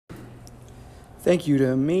Thank you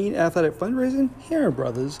to Maine Athletic Fundraising, Heron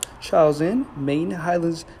Brothers, Charles Inn, Maine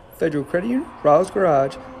Highlands Federal Credit Union, Rao's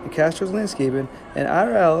Garage, and Castro's Landscaping, and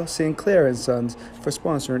RL St. Clair and Sons for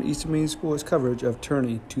sponsoring Eastern Maine Sports coverage of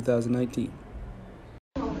Tourney 2019.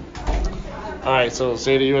 All right, so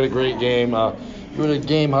Sadie, you had a great game. You had a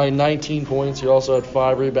game high 19 points. You also had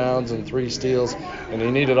 5 rebounds and 3 steals, and you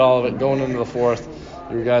needed all of it going into the fourth.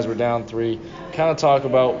 You guys were down 3. Kind of talk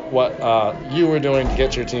about what you were doing to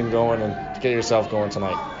get your team going and to get yourself going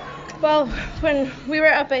tonight. Well, when we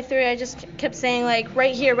were up by 3, I just kept saying, like,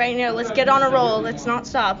 right here, right now, let's get on a roll. Let's not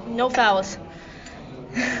stop. No fouls.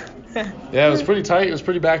 Yeah, it was pretty tight. It was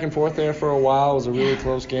pretty back and forth there for a while. It was a really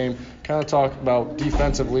close game. Kind of talk about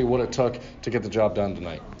defensively what it took to get the job done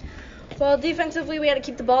tonight. Well, defensively, we had to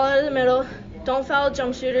keep the ball out of the middle. Don't foul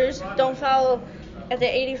jump shooters. Don't foul at the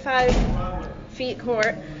 85 feet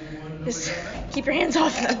court. Just keep your hands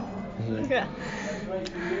off them. Mm-hmm. Yeah.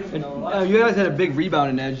 And, you guys had a big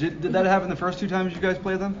rebounding edge. Did that happen the first 2 times you guys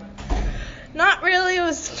played them? Not really. It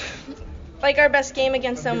was like our best game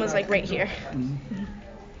against them was like right here. Mm-hmm.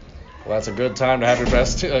 Well, that's a good time to have your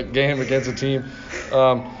best game against a team.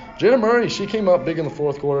 Jenna Murray, she came up big in the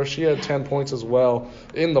fourth quarter. She had 10 points as well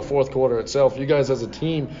in the fourth quarter itself. You guys as a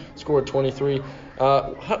team scored 23.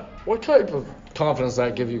 What type of confidence does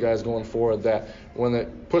that give you guys going forward that when the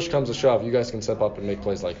push comes to shove, you guys can step up and make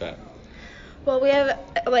plays like that? Well, we have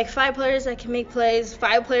like 5 players that can make plays,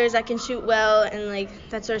 5 players that can shoot well, and like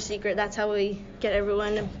that's our secret. That's how we get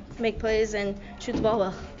everyone to make plays and shoot the ball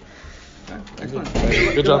well. Okay, excellent.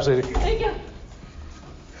 Good job, Sadie. Thank you.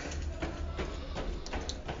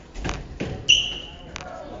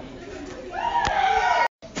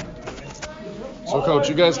 So, Coach,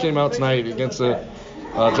 you guys came out tonight against the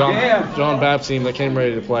John Baps team that came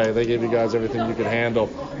ready to play. They gave you guys everything you could handle.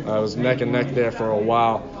 It was neck and neck there for a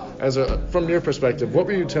while. From your perspective, what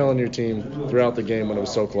were you telling your team throughout the game when it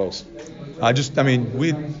was so close?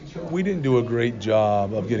 We didn't do a great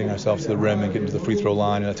job of getting ourselves to the rim and getting to the free throw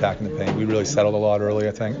line and attacking the paint. We really settled a lot early,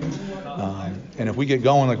 I think. And if we get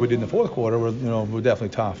going like we did in the fourth quarter, we're definitely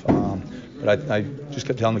tough. But I just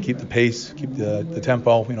kept telling them to keep the pace, keep the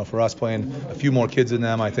tempo. For us playing a few more kids than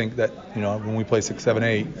them, I think that when we play 6, 7,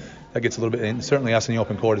 8, that gets a little bit. And certainly us in the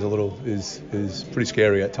open court is pretty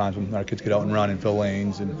scary at times when our kids get out and run and fill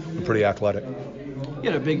lanes, and we're pretty athletic. You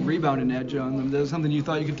had a big rebounding edge on them. That was something you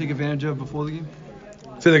thought you could take advantage of before the game?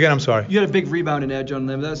 Say that again, I'm sorry. You had a big rebounding edge on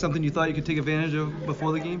them. That was something you thought you could take advantage of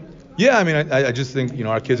before the game? Yeah, I just think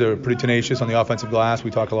our kids are pretty tenacious on the offensive glass. We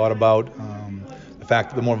talk a lot about the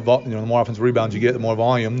fact that the more offensive rebounds you get, the more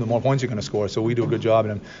volume, the more points you're going to score. So we do a good job.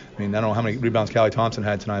 And I don't know how many rebounds Callie Thompson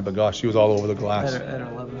had tonight, but gosh, she was all over the glass. At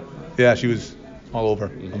her 11. Yeah, she was all over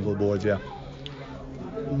on the boards. Yeah.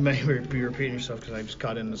 Maybe be repeating yourself because I just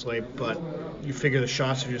got in this late, but you figure the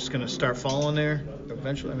shots are just going to start falling there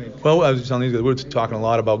eventually? Well, I was just telling you, we were talking a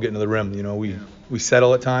lot about getting to the rim. We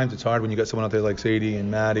settle at times. It's hard when you got someone out there like Sadie and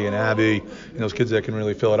Maddie and Abby, and those kids that can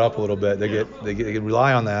really fill it up a little bit. They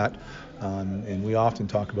rely on that, and we often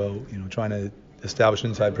talk about trying to establish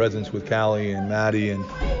inside presence with Callie and Maddie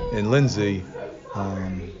and Lindsay.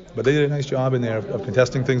 But they did a nice job in there of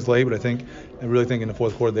contesting things late, but I really think in the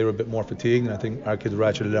fourth quarter they were a bit more fatigued, and I think our kids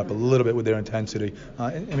ratcheted it up a little bit with their intensity.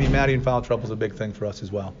 Maddie in foul trouble is a big thing for us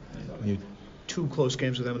as well. 2 close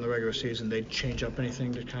games with them in the regular season, they'd change up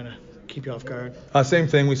anything to kind of keep you off guard? Same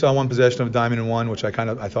thing. We saw one possession of diamond and one, which I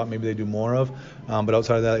thought maybe they'd do more of. But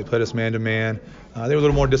outside of that, they played us man-to-man. They were a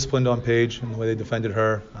little more disciplined on Paige in the way they defended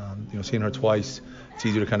her. Seeing her twice, it's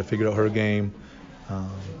easier to kind of figure out her game.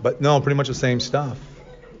 But no, pretty much the same stuff.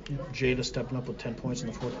 Jada stepping up with 10 points in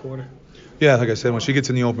the fourth quarter. Yeah, like I said, when she gets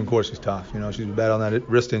in the open court, she's tough. She's battling that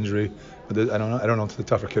wrist injury, but I don't know if it's the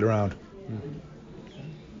tougher kid around.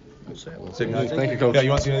 Thank you, Coach. Yeah, you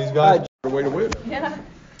want to see these guys? Way to win. Yeah.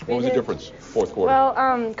 What was the difference, fourth quarter?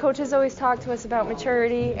 Well, Coach has always talked to us about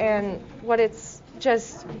maturity and what it's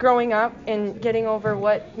just growing up and getting over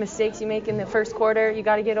what mistakes you make in the first quarter. You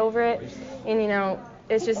got to get over it, and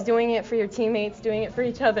it's just doing it for your teammates, doing it for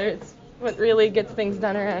each other. It's what really gets things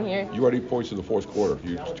done around here. You had 8 points in the fourth quarter.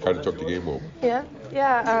 You kind of took the game over. Yeah.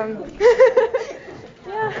 Yeah.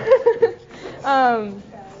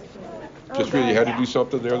 Just really had to do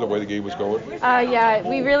something there, the way the game was going? Yeah,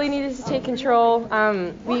 we really needed to take control.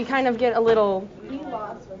 We kind of get a little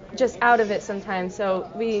just out of it sometimes, so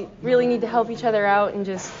we really need to help each other out and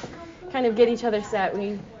just kind of get each other set.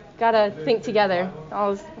 We gotta think together.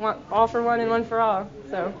 All for one and one for all.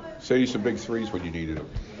 So. Sadie, some big threes when you needed them.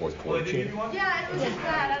 Fourth quarter. Yeah, I think it's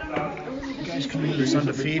that. I don't know. You guys coming into this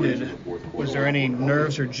undefeated, was there any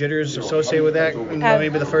nerves or jitters associated with that in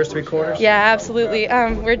maybe the first 3 quarters? Yeah, absolutely.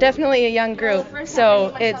 We're definitely a young group,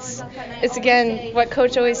 so it's again what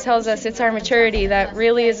Coach always tells us. It's our maturity that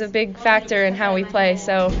really is a big factor in how we play.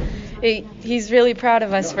 So he's really proud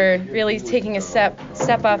of us for really taking a step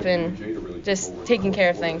up and just taking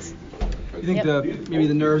care of things. You think maybe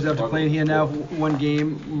the nerves after playing here now for one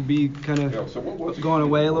game will be kind of going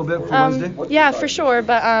away a little bit for Wednesday? Yeah, for sure.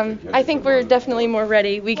 But I think we're definitely more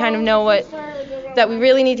ready. We kind of know that we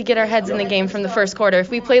really need to get our heads in the game from the first quarter. If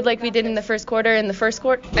we played like we did in the fourth quarter in the first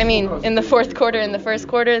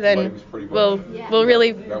quarter, then we'll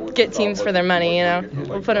really get teams for their money. You know,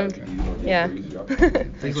 we'll put them. Yeah.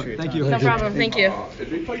 Thank you. No problem. Thank you.